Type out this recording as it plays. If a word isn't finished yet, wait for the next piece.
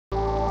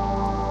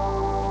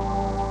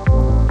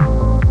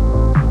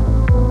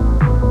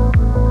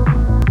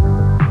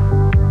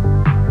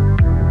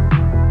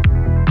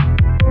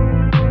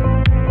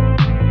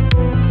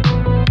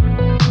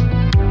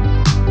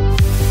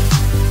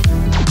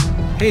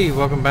Hey,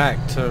 welcome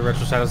back to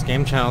Retrocidal's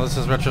game channel. This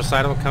is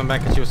Retrocidal coming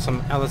back at you with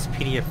some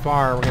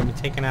LSPDFR. We're going to be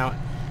taking out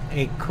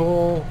a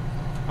cool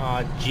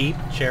Jeep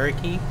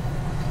Cherokee.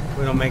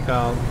 We don't make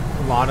a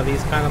lot of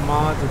these kind of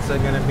mods. It's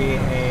going to be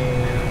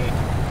a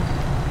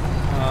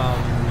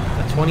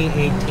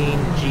 2018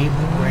 Jeep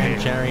Grand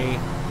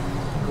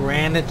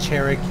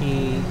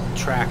Cherokee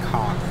Track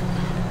Hawk.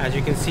 As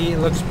you can see, it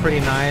looks pretty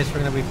nice.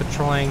 We're going to be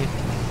patrolling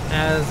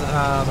as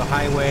the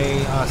highway,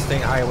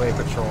 state highway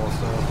patrol.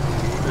 So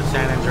the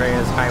San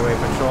Andreas Highway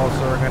Patrol,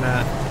 so we're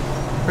gonna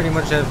pretty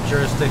much have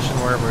jurisdiction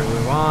wherever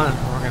we want.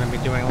 We're gonna be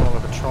doing a little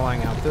bit of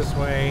patrolling out this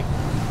way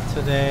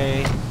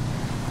today,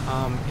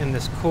 in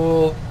this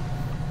cool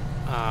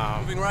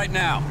moving right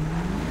now.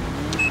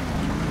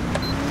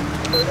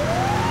 We're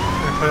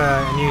gonna put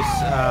a new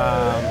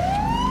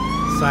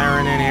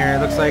siren in here.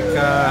 It looks like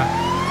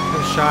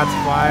shots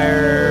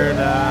fired.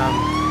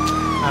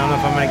 I don't know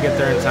if I'm gonna get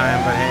there in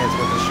time, but hey, it's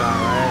worth a shot,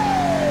 right?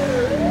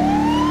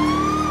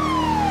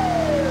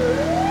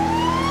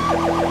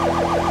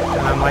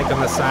 I'm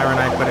liking the siren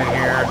I put in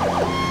here.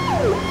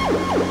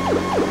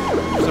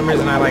 For some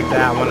reason I like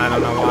that one, I don't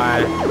know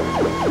why.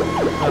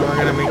 But we're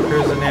going to be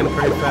cruising in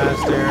pretty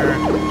fast here.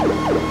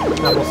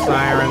 Double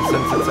siren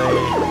since it's a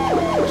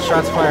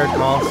shots fired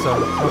call. So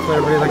hopefully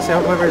everybody, like I say,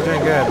 hopefully everybody's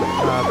doing good.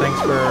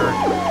 Thanks for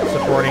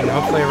supporting.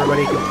 Hopefully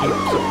everybody can keep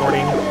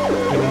supporting,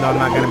 even though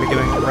I'm not going to be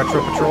doing retro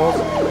patrols.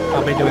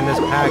 I'll be doing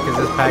this pack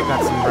because this pack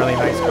got some really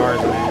nice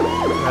cars in it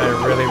that I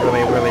really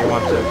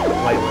want to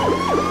play with.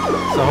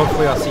 So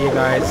hopefully I'll see you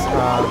guys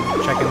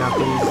checking out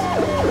these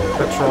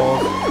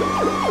patrols.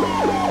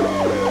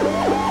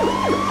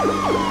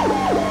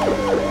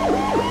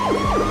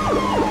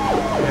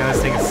 Yeah,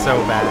 this thing is so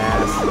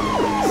badass.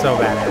 So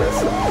badass.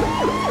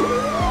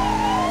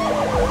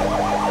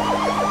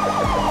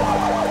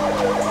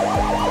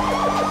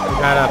 We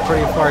got a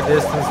pretty far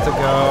distance to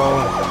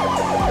go.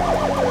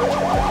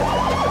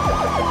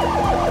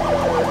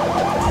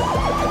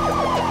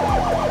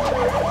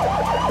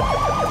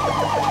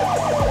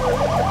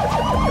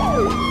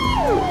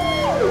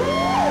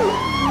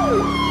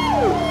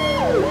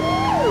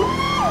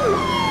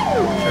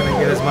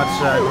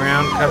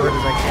 Ground covered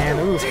as I can.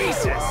 Ooh.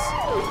 Jesus!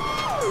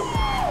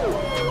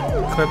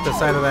 Clip the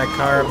side of that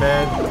car a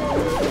bit.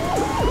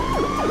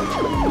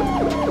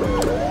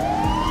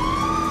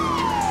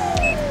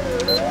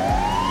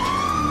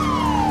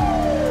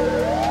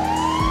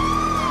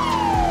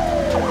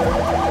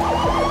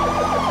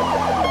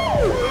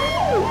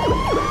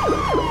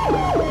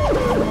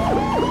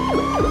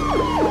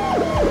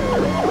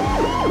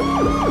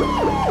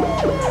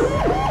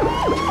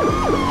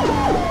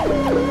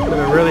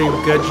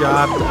 Good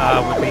job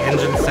with the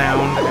engine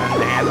sound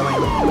and the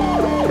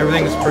handling.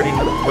 Everything's pretty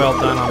well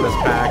done on this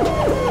pack.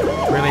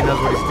 Really knows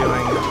what he's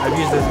doing. I've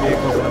used his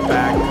vehicles in the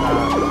pack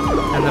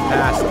in the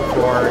past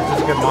before. It's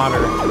just a good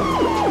modder.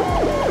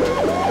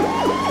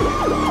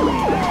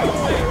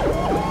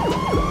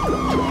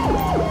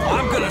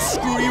 I'm gonna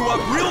screw you up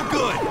real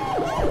good.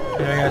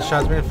 Yeah, I got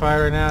shots being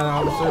fired right now,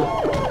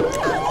 officer.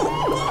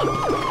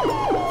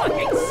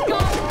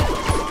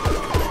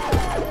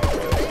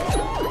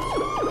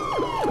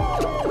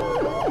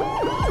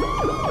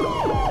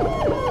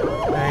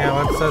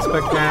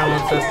 Suspect down,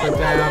 one suspect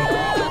down.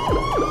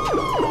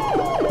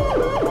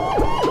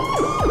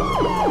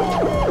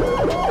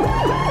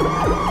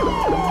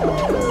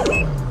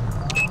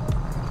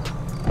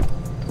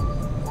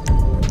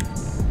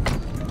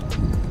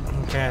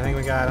 Okay, I think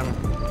we got him.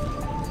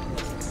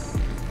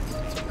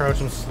 Let's approach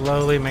him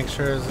slowly, make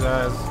sure his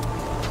that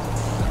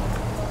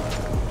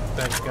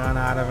gun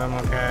out of him,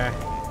 okay.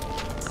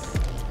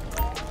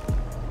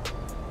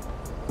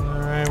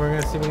 Alright, we're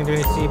gonna see if we can do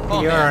any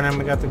CPR on him.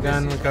 We got the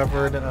gun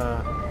recovered.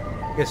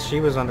 I guess she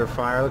was under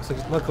fire. Looks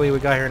like, luckily we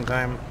got here in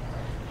time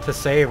to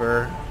save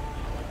her.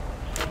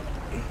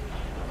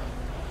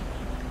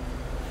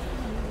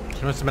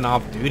 She must have been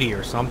off duty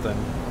or something.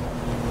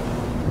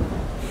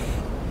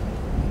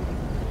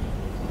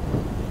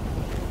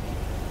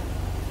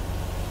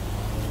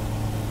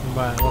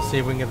 But we'll see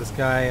if we can get this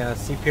guy.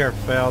 CPR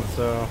failed,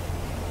 so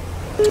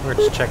we're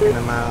just checking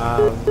him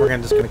out. We're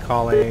just gonna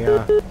call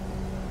a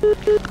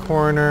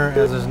coroner,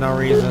 as there's no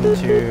reason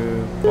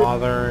to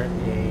bother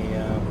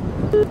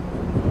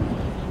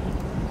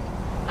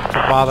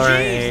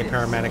a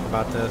paramedic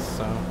about this.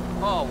 So.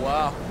 Oh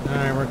wow. All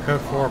right, we're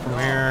code 4 from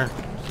here.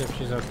 See if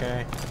she's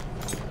okay.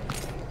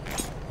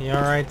 You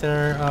all right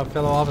there,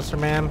 fellow officer,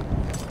 ma'am?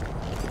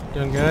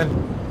 Doing good?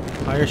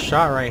 Oh, you're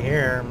shot right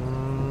here.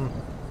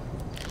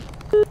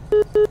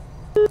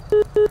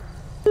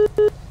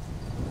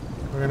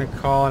 We're gonna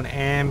call an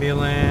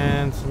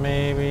ambulance,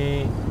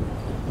 maybe.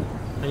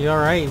 Are you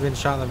alright? You've been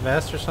shot in the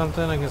vest or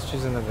something? I guess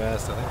she's in the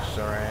vest. I think she's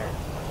alright.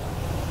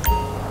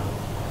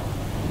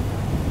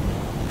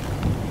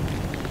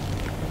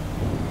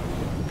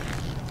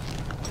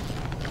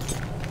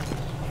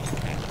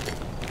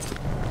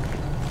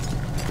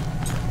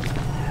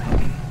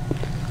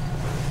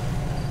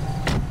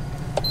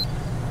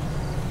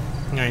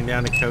 Going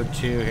down to code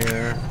 2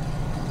 here.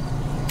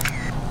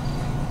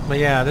 But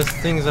yeah, this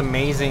thing's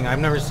amazing. I've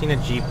never seen a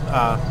Jeep,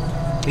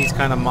 these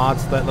kind of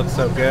mods that look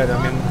so good. I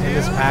mean, in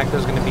this pack,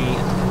 there's going to be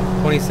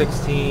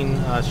 2016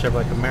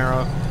 Chevrolet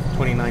Camaro,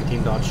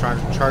 2019 Dodge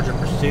Charger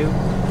Pursuit,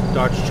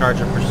 Dodge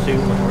Charger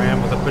Pursuit with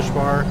Ram with a push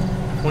bar,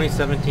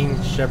 2017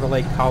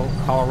 Chevrolet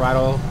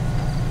Colorado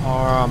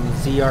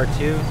ZR2.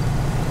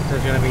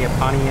 There's going to be a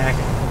Pontiac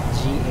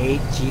G8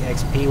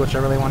 GXP, which I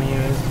really want to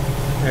use.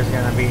 There's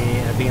going to be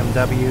a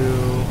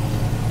BMW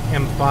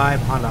M5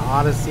 Honda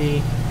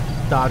Odyssey,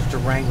 Dodge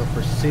Durango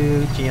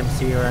Pursuit,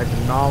 GMC or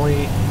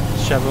Denali,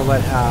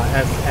 Chevrolet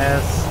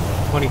SS,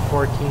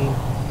 2014,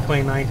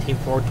 2019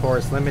 Ford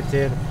Taurus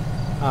Limited,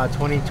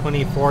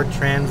 2020 Ford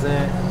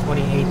Transit,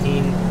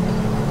 2018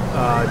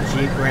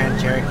 Jeep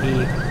Grand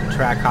Cherokee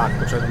Trackhawk,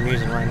 which I'm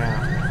using right now.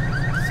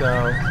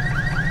 So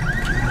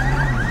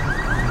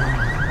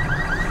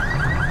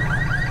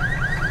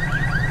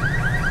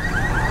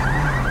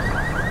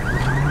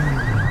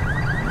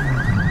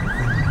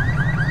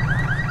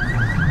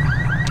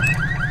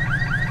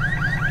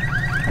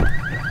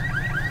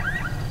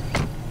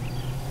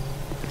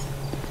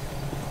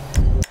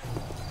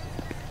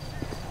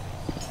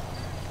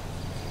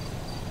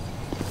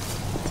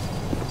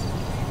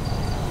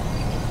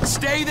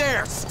Stay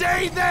there!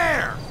 Stay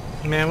there!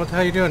 man, what the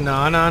hell are you doing?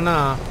 No.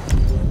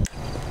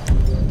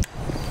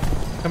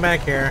 Come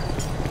back here.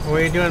 What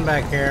are you doing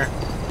back here?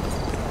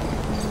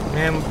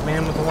 Man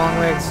with the long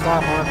legs,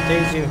 stop, I'll have to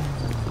tase you.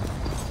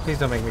 Please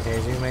don't make me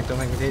tase you, mate. Don't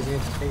make me tase you.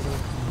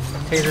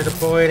 Taser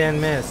deployed and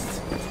missed.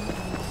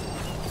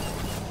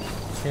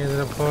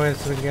 Taser deployed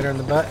so we can get her in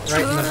the butt.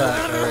 Right in the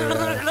butt. There we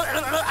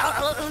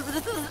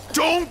go.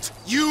 Don't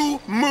you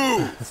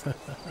move!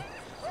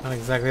 Not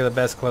exactly the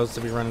best clothes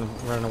to be running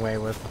away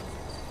with.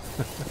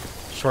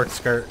 Short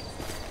skirt.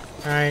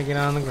 Alright, get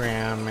on the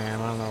ground,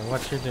 man. I don't know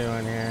what you're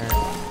doing here.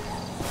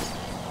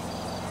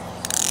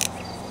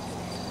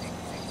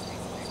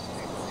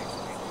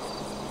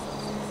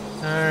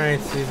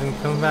 Alright, Susan,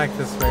 come back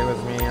this way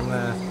with me. I'm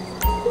gonna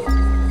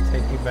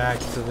take you back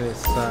to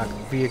this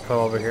vehicle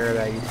over here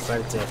that you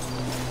decided to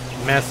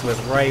mess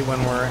with right when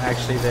we're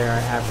actually there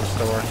at the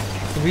store.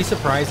 You'd be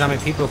surprised how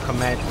many people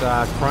commit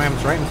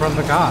crimes right in front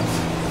of the cops.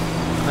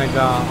 Like,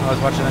 I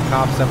was watching a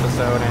cops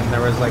episode and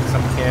there was like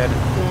some kid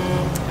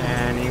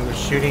and he was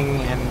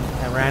shooting and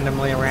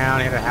randomly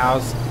around, hit a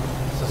house,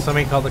 so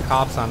somebody called the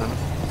cops on him.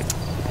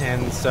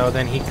 And so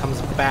then he comes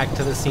back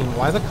to the scene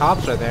while the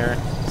cops are there,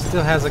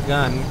 still has a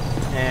gun,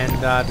 and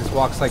just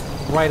walks like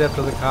right up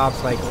to the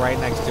cops, like right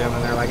next to him,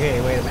 and they're like,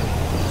 hey, wait a minute.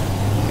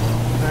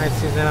 Alright,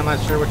 Susan, I'm not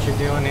sure what you're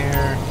doing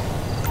here.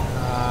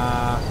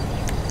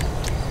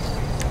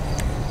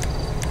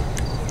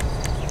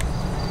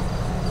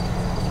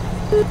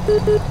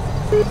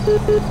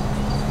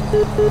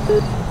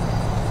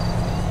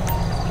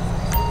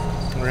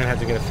 We're gonna have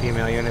to get a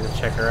female unit to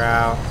check her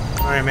out.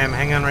 Alright, ma'am,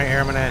 hang on right here.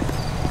 I'm gonna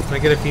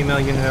get a female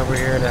unit over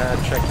here to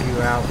check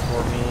you out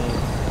for me.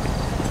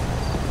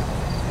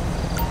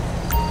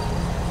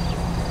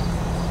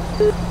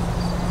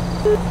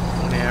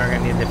 Yeah, we're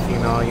gonna need the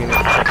female unit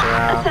to check her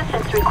out.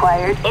 Assistance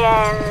required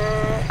in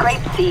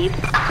Grapeseed.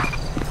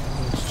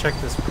 Let's check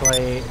this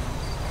plate.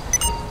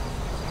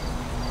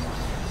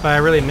 But I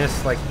really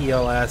miss like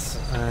ELS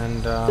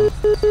and so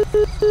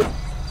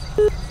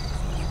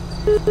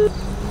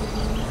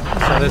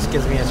this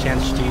gives me a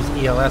chance to use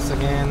ELS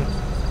again.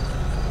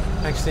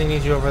 Actually, I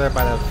need you over there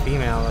by the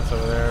female that's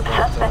over there.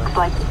 Suspect's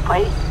license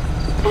plate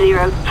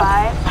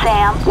 05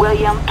 Sam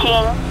William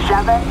King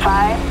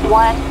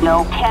 751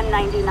 no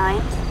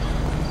 1099.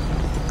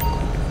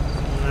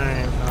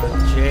 Alright,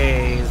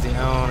 Jay is the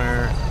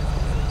owner.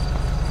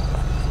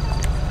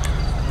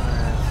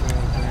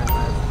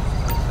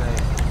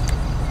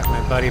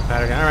 Buddy,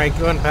 pat her down. Alright,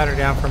 go ahead and pat her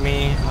down for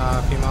me,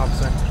 female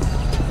officer.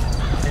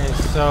 Okay,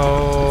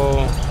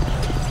 so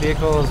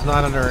vehicle is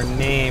not under her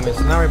name.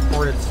 It's not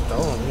reported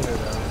stolen either,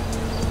 though.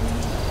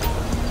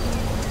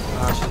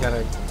 She's got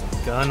a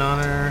gun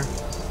on her.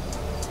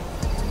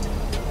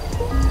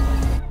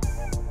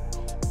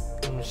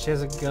 She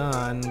has a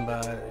gun,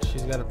 but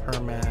she's got a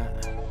permit.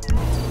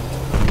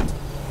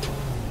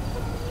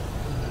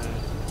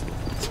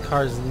 This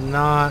car's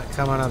not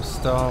coming up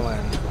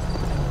stolen.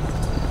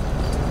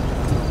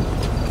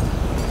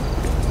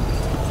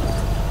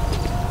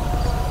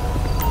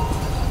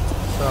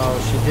 So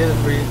she did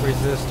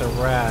resist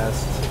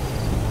arrest,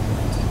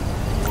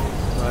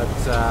 but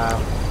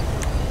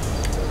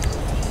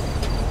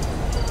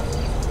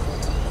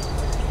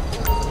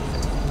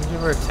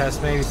give her a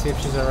test, maybe see if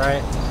she's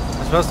alright.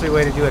 There's supposed to be a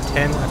way to do a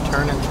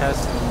turn-in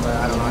test, but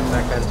I don't know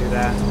exactly how to do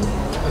that. I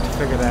have to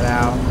figure that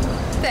out.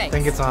 Thanks. I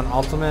think it's on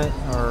Ultimate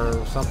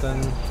or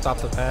something. Stop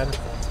the ped.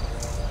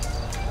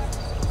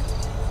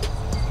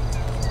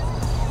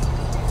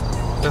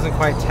 It doesn't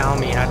quite tell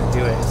me how to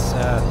do it.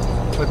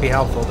 It would be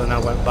helpful to know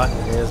what button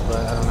it is,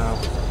 but I don't know.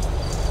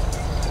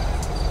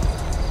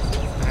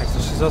 Alright, so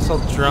she's also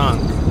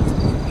drunk.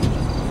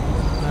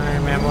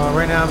 Alright, man, well,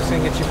 right now I'm just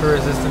gonna get you for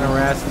resisting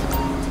arrest.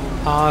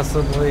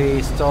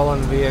 Possibly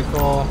stolen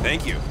vehicle.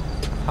 Thank you.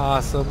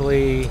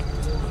 Possibly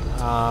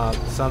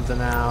something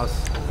else.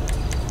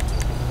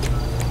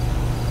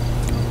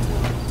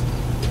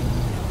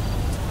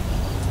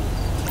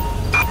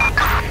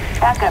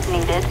 Backup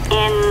needed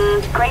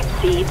in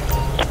Grapeseed.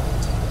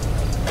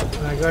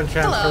 Go ahead and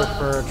transfer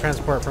for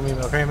transport from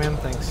email. Okay, ma'am?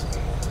 Thanks.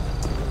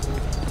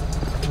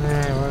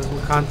 Alright,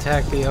 we'll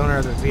contact the owner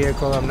of the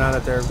vehicle. Let them know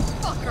that their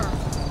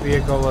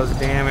vehicle was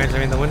damaged. I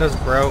mean, the window's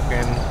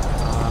broken.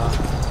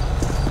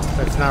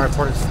 But it's not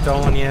reported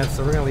stolen yet,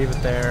 so we're going to leave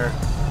it there.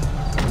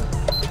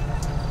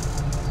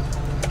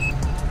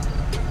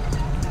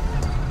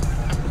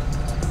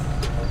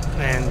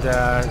 And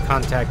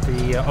contact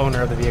the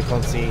owner of the vehicle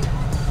and see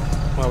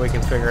what we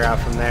can figure out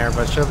from there.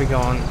 But she'll be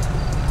going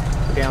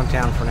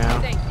downtown for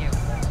now. Thank you.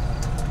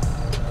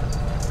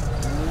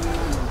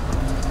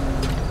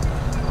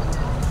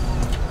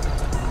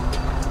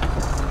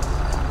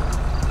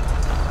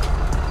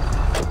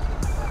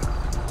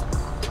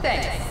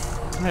 Thanks.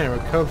 Alright, we're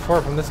code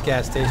 4 from this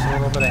gas station. A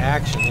little bit of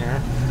action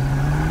here.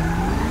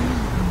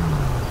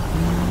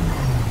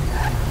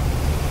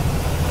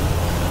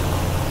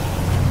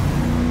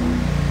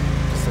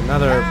 Just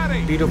another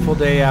beautiful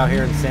day out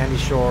here in Sandy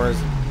Shores.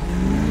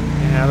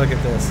 Yeah, look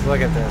at this. Look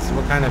at this.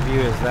 What kind of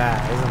view is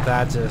that? Isn't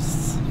that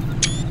just... I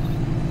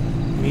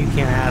mean, you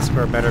can't ask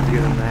for a better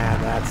view than that.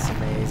 That's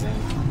amazing.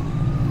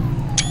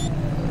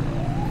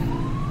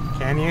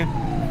 Can you?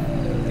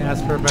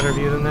 Ask for a better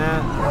view than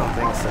that? I don't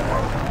think so.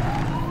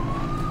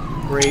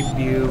 Great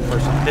view for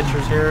some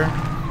pictures here.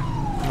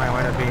 Might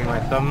wind up being my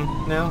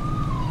thumbnail.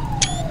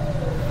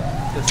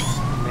 Just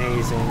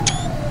amazing.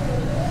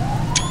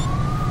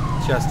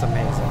 Just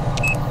amazing.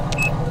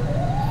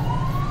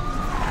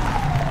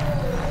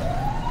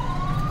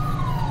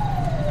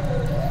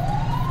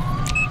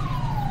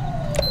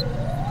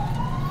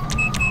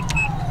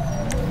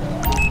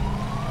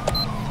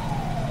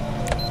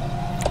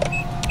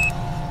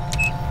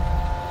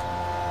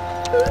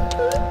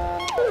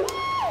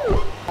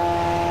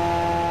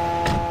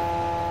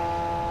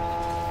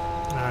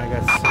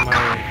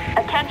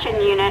 Attention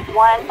Unit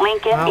 1,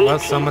 Lincoln 18. Well,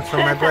 so much for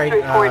my break.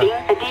 Reporting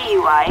a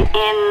DUI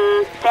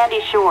in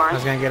Sandy Shores. I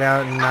was gonna get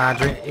out and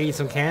eat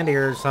some candy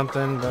or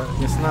something, but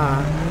it's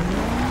not.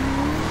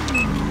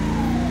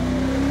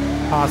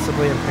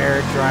 Possibly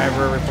impaired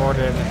driver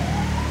reported.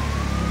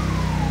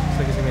 Looks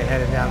like he's gonna be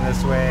headed down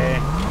this way.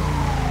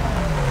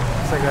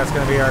 Looks like that's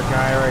gonna be our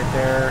guy right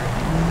there.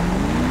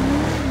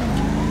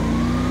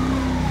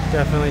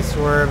 Definitely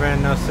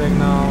swerving, no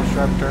signal,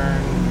 sharp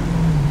turn.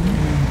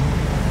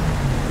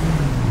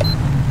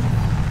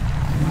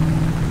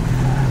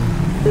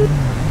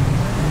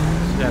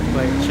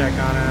 Definitely check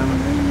on him.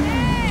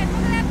 Hey, look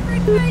at that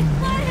freak-faced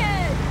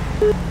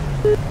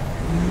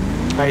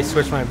butthead! I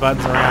switched my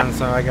buttons around,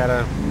 so I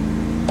gotta...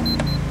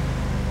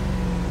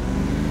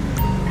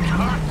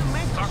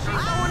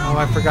 Oh,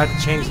 I forgot to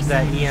change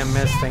that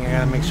EMS thing. I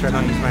gotta make sure I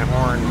don't use my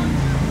horn.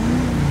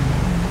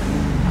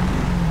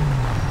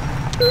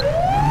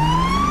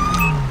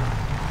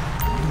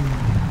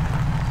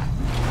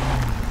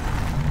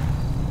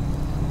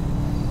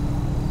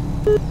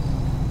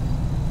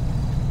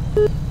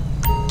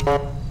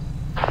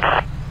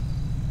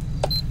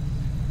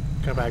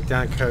 Go back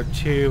down to code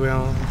 2. We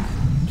don't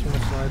too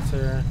much lights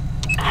here.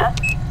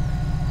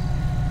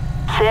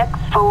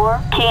 6-4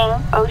 King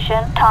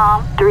Ocean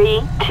Tom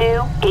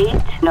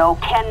 328 no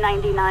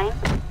 1099.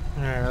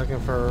 Alright, looking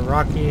for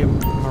Rocky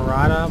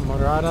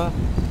Murata.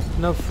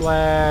 No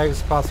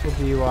flags, possible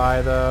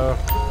DUI though.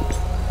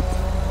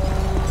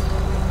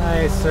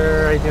 Hi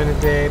sir, how you doing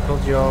today?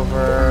 Pulled you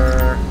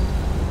over.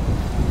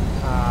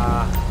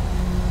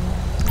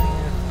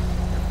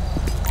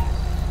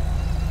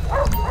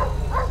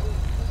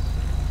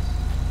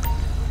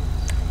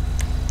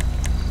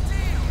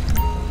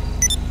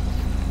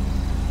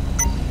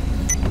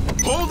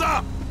 Hold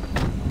up!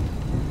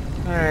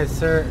 Alright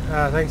sir,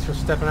 thanks for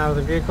stepping out of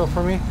the vehicle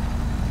for me.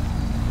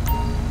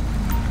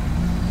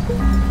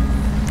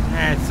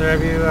 Alright sir,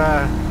 have you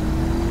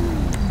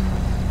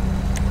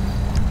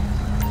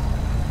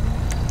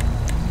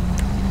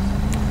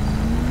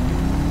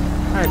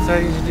Alright, so I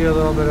usually do a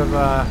little bit of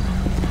oh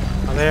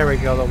there we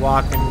go, the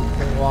walking.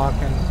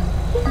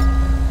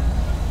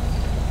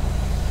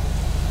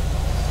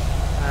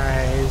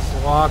 Alright, he's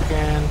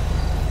walking.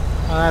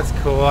 Oh, that's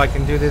cool. I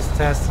can do this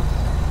test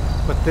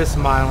with this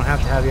mod. I don't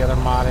have to have the other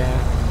mod in.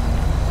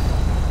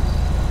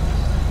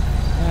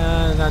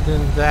 Not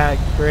doing that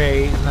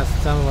great. Not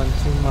stumbling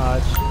too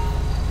much.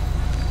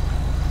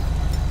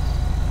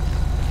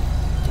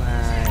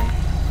 Alright.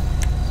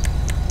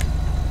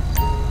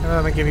 I'm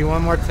going to give you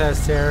one more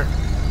test here. I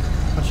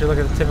want you to look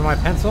at the tip of my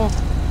pencil.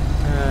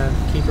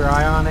 Keep your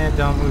eye on it.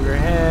 Don't move your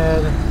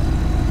head.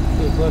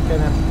 Keep looking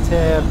at the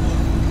tip.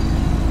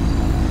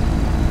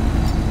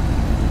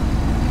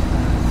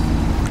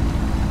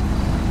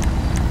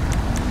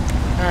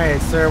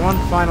 Alright, sir, one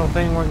final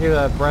thing. We're going to get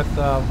a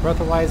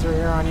breathalyzer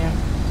here on you.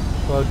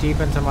 Blow deep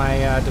into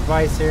my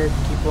device here.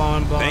 Keep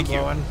blowing. Thank you.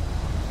 Alright,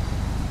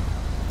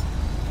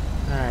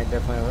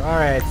 definitely.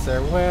 Alright,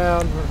 sir.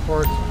 Well,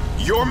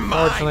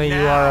 unfortunately,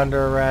 you are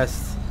under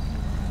arrest.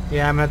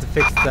 Yeah, I'm going to have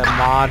to fix that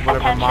mod,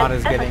 whatever mod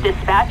is getting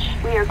dispatch.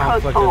 We are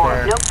code 4.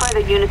 there. No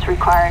further units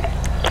required. I'm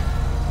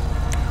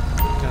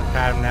just going to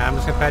pat him now. I'm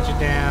just going to pat you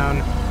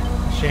down.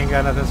 She ain't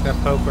got nothing that's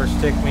gonna poke or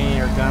stick me,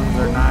 or guns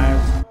or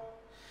knives.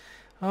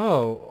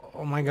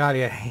 Oh my god,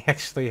 yeah, he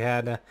actually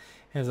had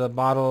is a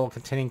bottle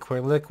containing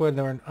clear liquid,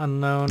 there were an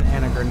unknown,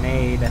 and a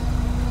grenade.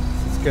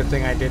 It's a good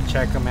thing I did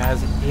check him,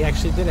 as he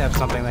actually did have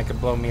something that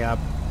could blow me up.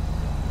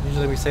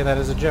 Usually we say that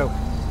as a joke.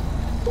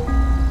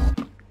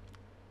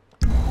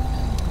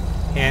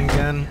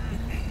 Handgun.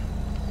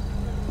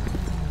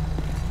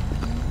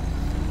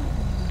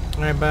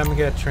 Alright, but I'm gonna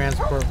get a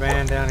transport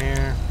van down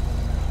here.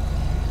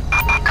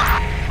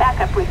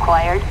 Backup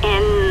required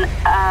in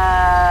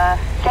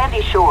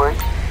Sandy Shores.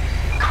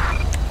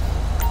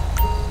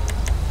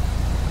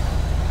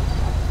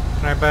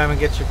 Alright, but I'm gonna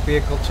get your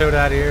vehicle towed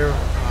out of here.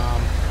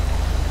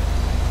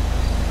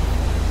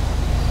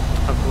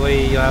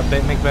 Hopefully you'll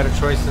make better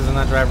choices and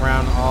not drive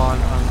around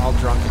all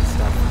drunk and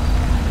stuff.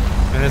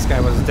 And this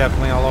guy was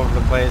definitely all over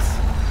the place.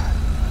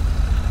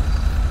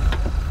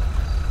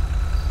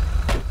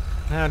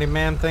 Howdy,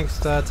 man. Thanks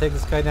to take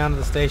this guy down to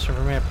the station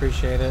for me. I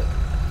appreciate it.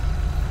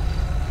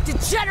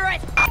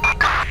 Degenerate!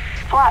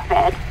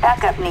 Flatbed.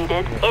 Backup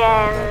needed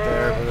in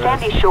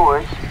Sandy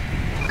Shores.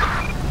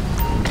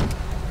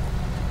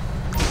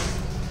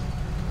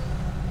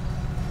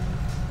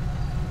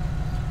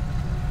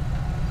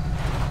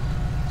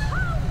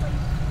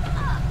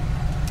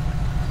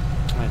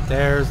 Right,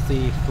 there's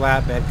the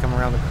flatbed coming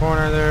around the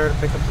corner there to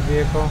pick up the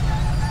vehicle.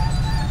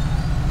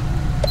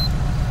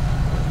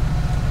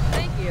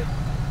 Thank you.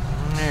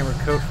 Alright,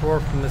 we're code 4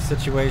 from this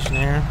situation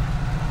here.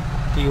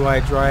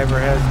 DUI driver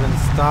has been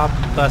stopped,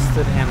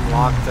 busted, and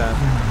locked up.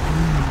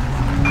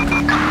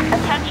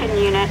 Attention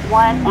Unit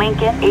 1,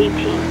 Lincoln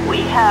 18.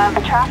 We have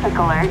a traffic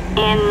alert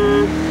in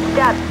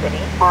Stab City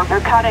for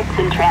narcotics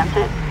in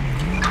transit.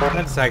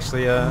 That's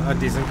actually a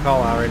decent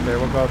call out right there.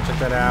 We'll go check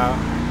that out.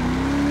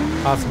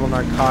 Possible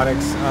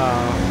narcotics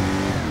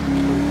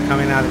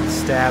coming out of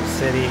Stab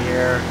City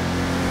here.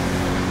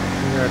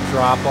 Either a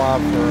drop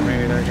off, or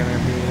maybe they're going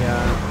to be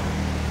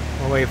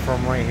away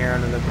from right here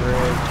under the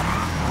bridge.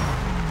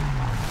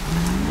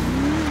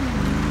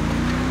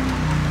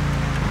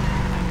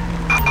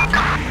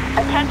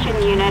 Attention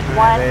Unit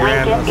 1,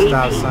 Lincoln 18.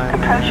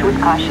 Approach with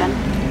caution.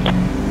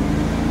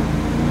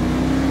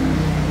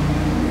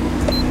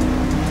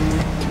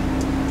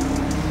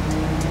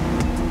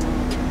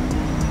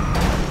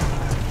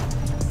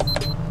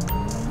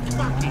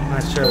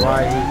 Not sure why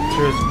he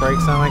threw his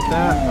brakes on like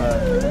that, but...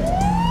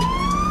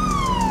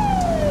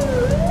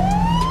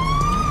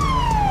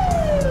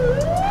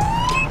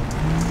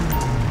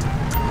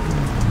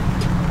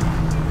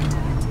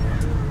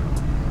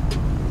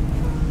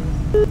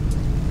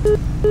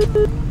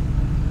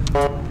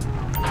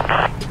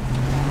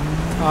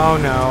 Oh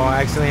no,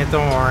 I accidentally hit the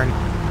horn.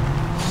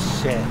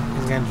 Shit,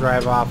 he's gonna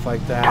drive off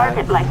like that.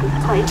 Target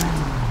license plate.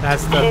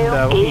 That's the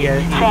 28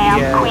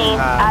 Sam Queen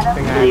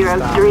Adam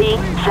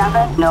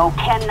 037 no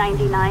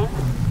 1099.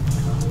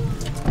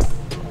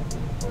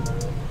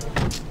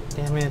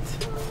 Damn it.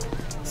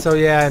 So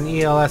yeah, an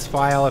ELS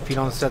file if you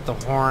don't set the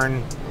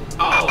horn to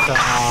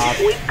off.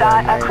 We've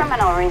got a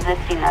criminal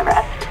resisting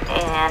arrest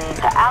in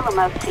the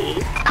Alamo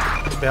Sea.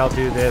 They'll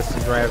do this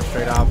and drive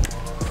straight off.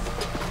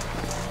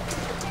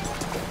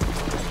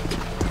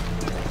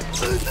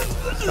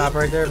 Stop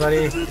right there,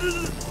 buddy.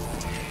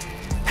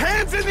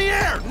 Hands in the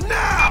air,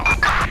 now!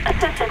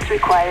 Assistance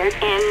required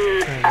in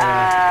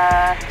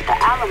the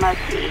Alamo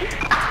Sea.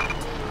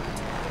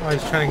 Oh,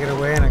 he's trying to get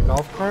away in a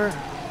golf cart?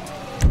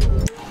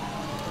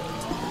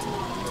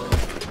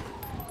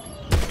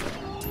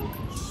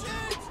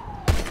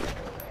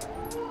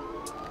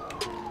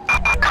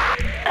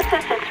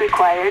 Assistance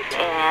required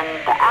in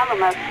the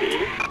Alamo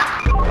Sea.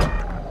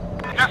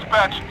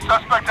 Dispatch,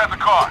 suspect has a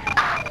car.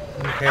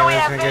 Okay, we're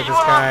just gonna get this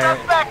guy.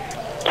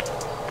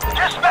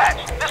 Dispatch,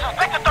 this is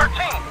Victor 13.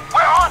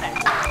 We're on it.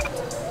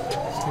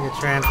 Just gonna get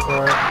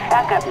transport.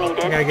 Backup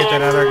needed. We gotta get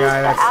that other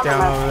guy that's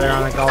down over there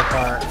on the golf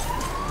cart.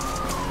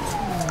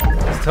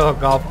 It's still a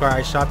golf cart.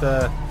 I shot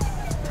the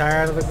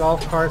tire out of the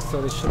golf cart,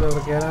 so they should be able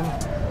to get him.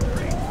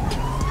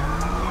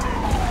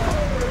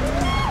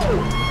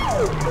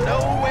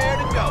 Nowhere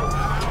to go.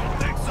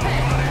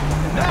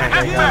 Okay,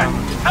 they got him.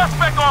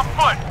 Suspect on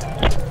foot.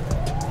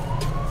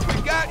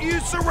 We got you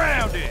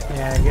surrounded.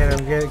 Yeah, get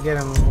him, get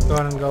him. Go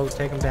on and go,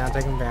 take him down,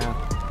 take him down.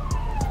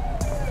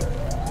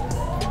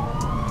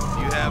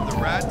 You have the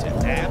right to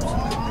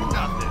absolutely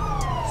nothing.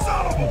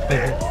 Son of a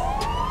bitch.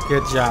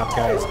 Good job,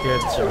 guys,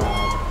 good job.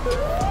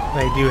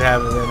 They do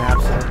have an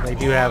absolute, they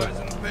do have it. Boys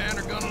in the band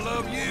are gonna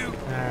love you.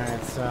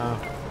 Alright, so.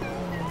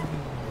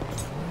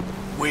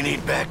 We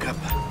need backup.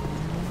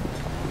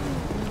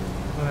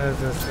 What is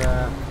this,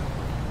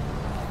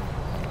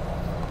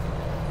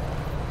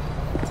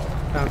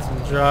 found some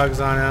drugs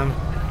on him.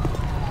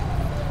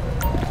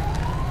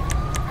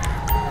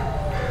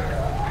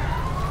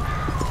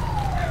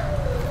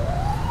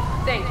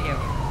 Thank you.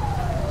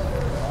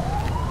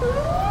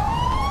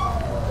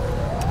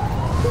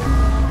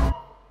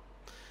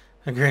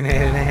 A grenade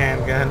and a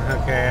handgun.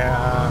 Okay,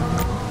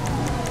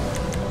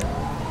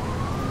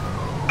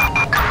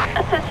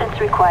 Assistance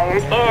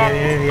required in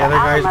any of the other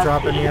guys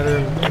drop any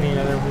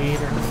other weed?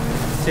 Or...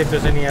 See if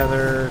there's any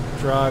other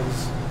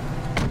drugs.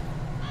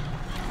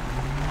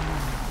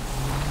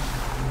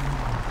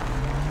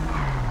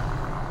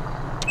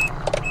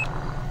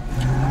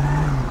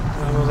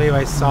 I don't believe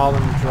I saw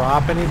them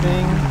drop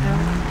anything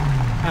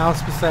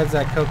else besides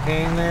that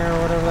cocaine there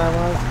or whatever that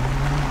was.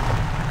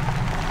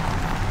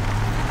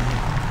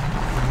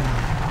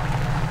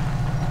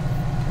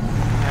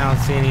 I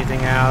don't see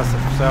anything else,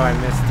 if so I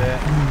missed it.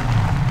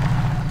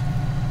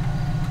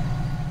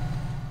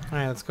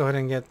 Alright, let's go ahead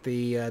and get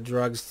the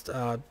drugs,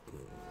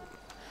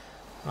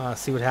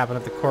 see what happened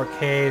at the court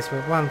case. We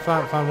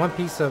found one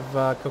piece of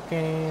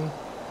cocaine.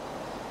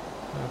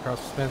 Carl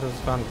Smith was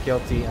found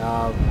guilty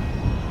of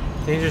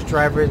dangerous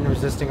driver and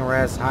resisting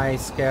arrest,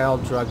 high-scale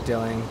drug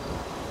dealing.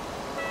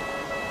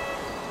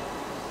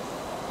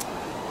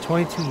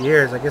 22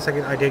 years. I guess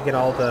I did get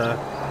all the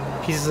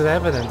pieces of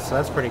evidence, so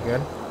that's pretty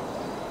good.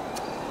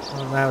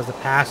 Well, that was the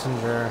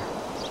passenger.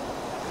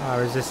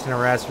 Resisting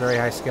arrest, very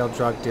high-scale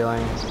drug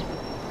dealing.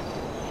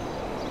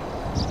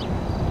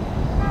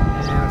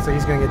 And so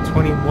he's going to get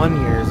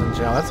 21 years in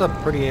jail. That's a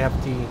pretty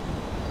hefty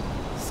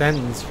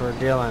sentence for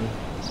dealing.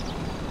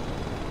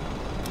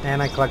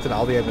 And I collected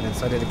all the evidence,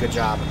 so I did a good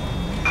job.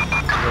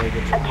 Really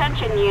good job.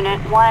 Attention Unit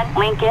 1,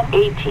 Lincoln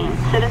 18.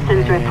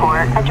 Citizens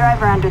report a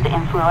driver under the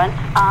influence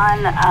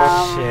on,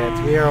 shit,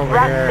 we are over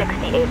Route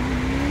here. 68.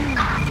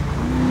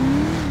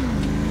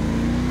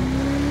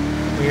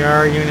 We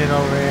are a unit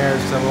over here,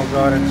 so we'll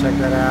go ahead and check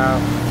that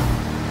out.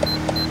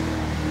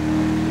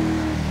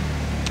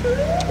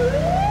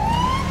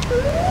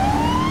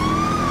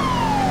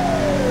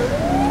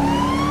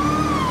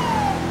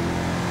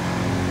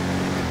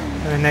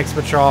 And the next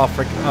patrol, I'll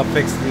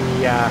fix the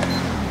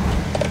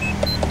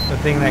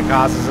thing that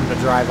causes them to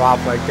drive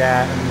off like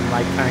that and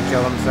like kind of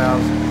kill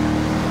themselves.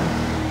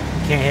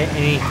 You can't hit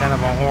any kind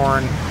of a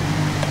horn.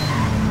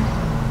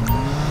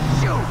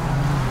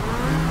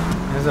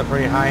 This is a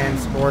pretty high-end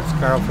sports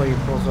car. Hopefully he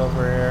pulls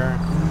over here.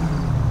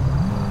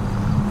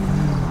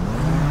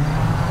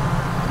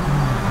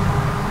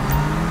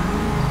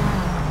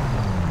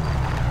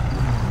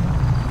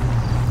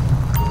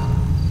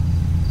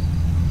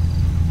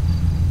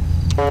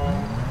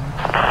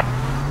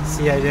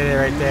 See, I did it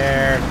right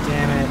there.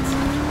 Damn it.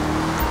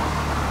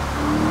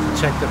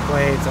 Check the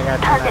plates. I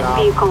gotta turn that off.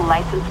 Target vehicle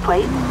license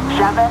plate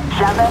 7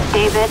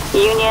 David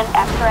Union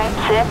X-ray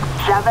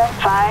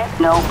 675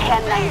 no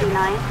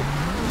 1099.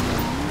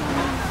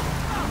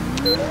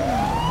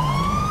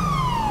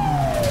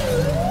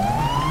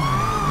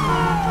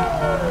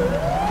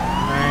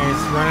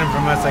 Nice, running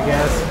from us, I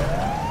guess.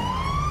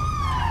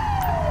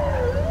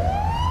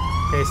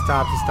 Okay,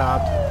 stopped. He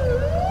stopped.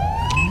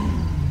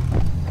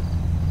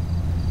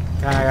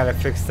 Kinda gotta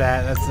fix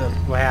that. That's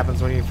what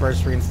happens when you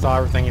first reinstall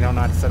everything. You don't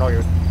know how to set all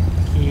your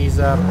keys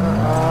up.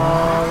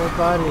 Oh,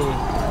 buddy.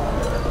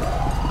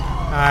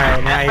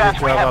 Alright, now he just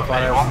drove up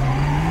on us.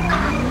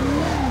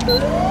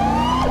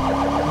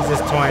 He's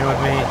just toying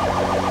with me.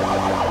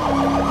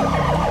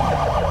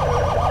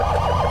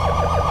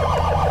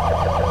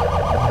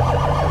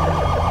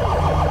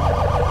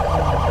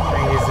 I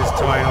think he's just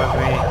toying with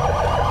me.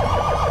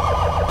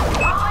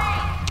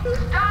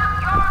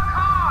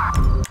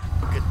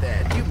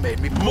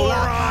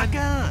 Moron!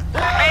 Gun. Be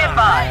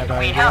advised,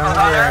 we have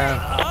another.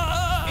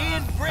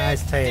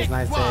 Nice tase,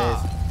 nice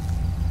tase.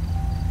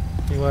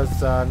 He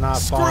was not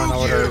following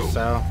orders,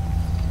 so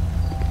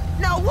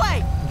No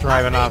way!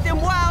 driving off.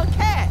 Them wild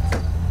cats!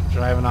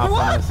 Driving off on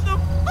What us. the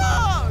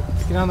fuck?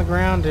 Just get on the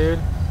ground, dude.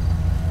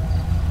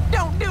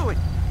 Don't do it!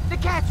 The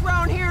cats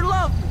around here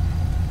love me!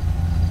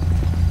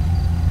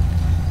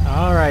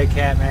 Alright,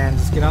 Catman.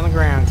 Just get on the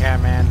ground,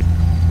 Catman.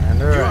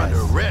 Under You're arrest.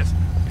 under arrest,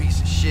 piece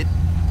of shit.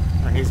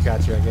 Or he's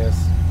got you, I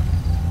guess.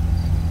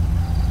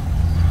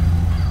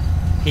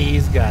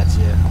 He's got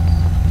you.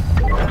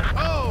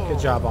 Oh, Good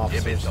job,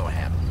 officers. Jimmy's gonna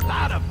have a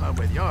lot of fun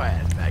with your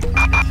ass back.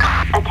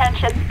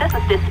 Attention, this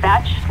is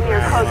dispatch. We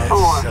are code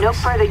 4. No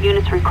further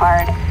units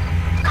required.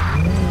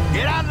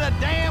 Get out of the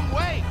damn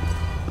way!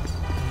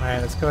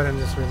 Alright, let's go ahead and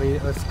just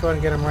release. Let's go ahead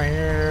and get him right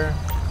here.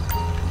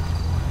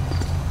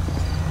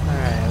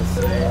 Alright, let's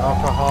see.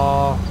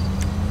 Alcohol.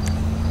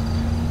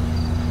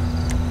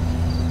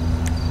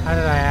 How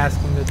did I ask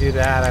him to do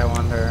that, I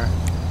wonder?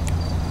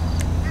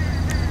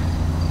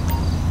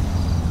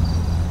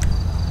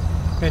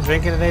 Been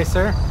drinking today,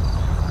 sir?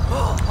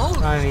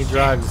 Not any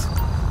drugs.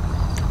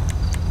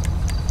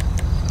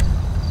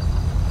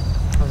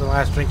 What was the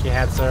last drink you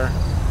had, sir?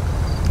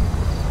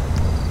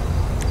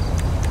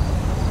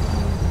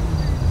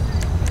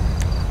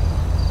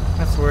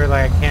 That's weird,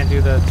 like I can't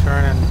do the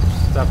turn and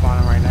stuff on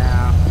him right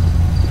now.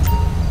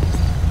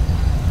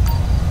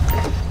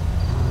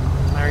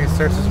 I can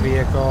search his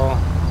vehicle.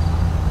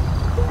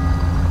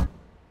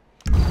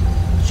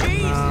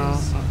 No.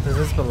 Does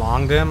this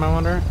belong to him, I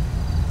wonder?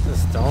 Is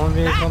this a stolen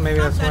vehicle? Maybe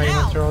that's why he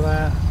went through all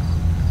that.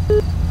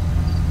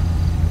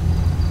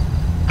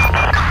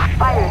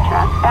 Fire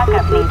truck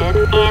backup needed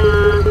in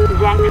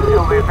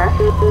Zancudo River.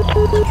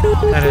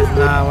 That is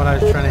not what I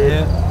was trying to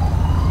hit.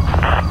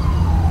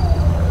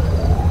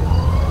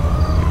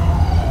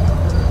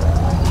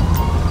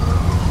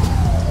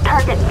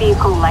 Target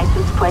vehicle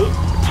license plate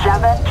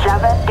 77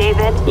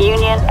 David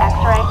Union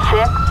X-ray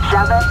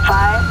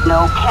 675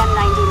 no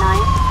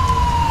 1099.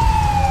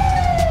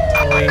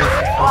 Please,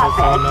 Los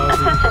so Angeles.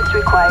 nosy. Assistance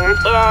required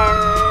in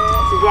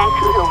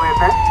Zancudo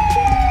River.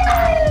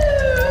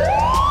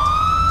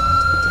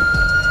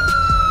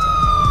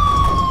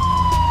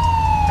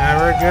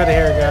 We're good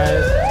here,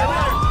 guys.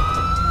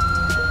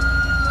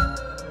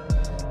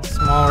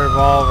 Small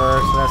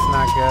revolver, so that's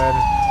not good.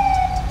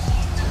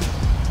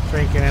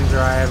 Drinking and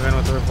driving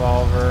with a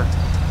revolver.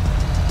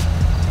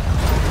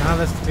 Now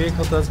this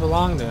vehicle does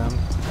belong to him.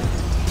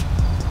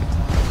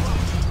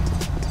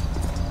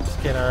 Let's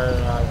get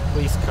our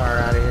police car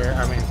out of here.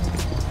 I mean,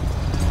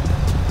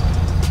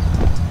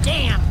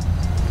 Damn!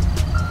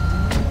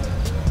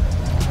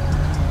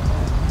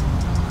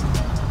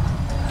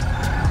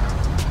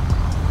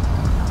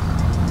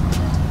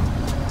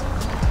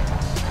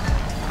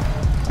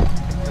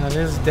 that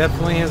is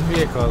definitely his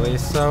vehicle, at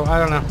least. So I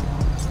don't know.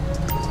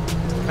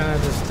 Kind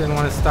of just didn't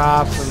want to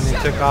stop, and they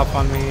took off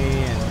on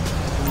me.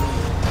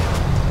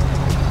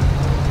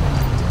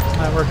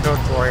 And we're code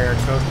 4 here,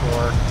 code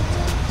 4.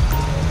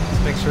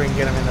 Let's make sure we can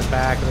get him in the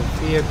back of the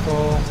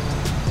vehicle.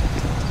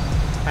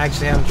 I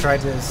actually haven't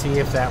tried to see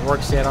if that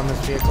works yet on this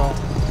vehicle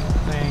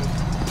thing.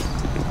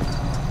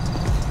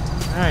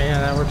 Alright, yeah,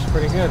 that works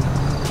pretty good.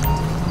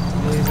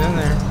 He's in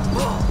there.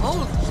 Oh,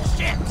 holy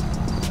shit!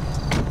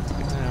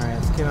 Alright,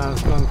 let's get on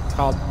this one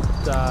called,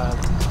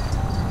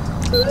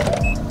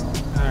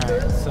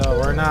 Alright, so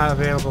we're not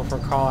available for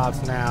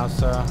call-outs now,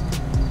 so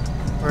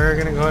we're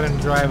gonna go ahead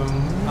and drive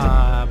him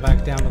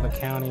back down to the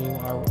county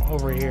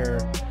over here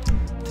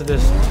to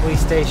this police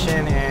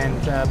station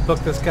and book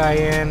this guy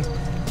in.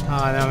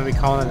 And I'm gonna be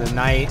calling it a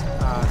night.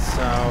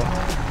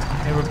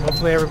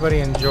 Hopefully everybody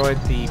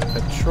enjoyed the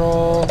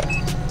patrol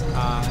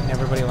and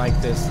everybody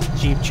liked this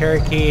Jeep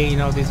Cherokee. You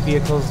know, these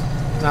vehicles,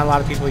 not a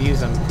lot of people use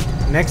them.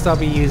 Next I'll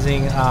be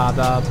using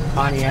the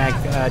Pontiac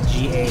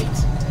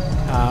G8.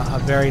 A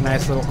very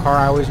nice little car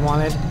I always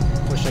wanted.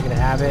 Wish I could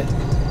have it.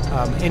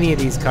 Any of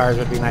these cars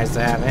would be nice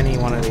to have, any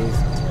one of these.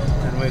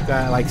 And we've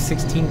got like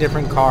 16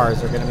 different cars.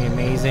 They're going to be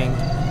amazing.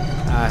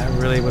 I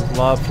really would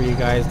love for you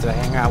guys to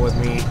hang out with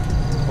me,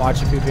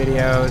 watch a few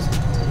videos.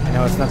 I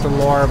know it's not the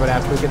lore, but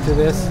after we get through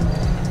this,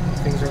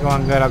 things are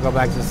going good. I'll go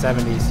back to the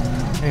 70s.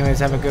 Anyways,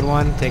 have a good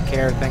one. Take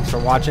care. Thanks for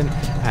watching.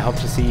 I hope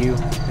to see you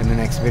in the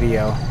next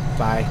video.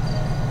 Bye.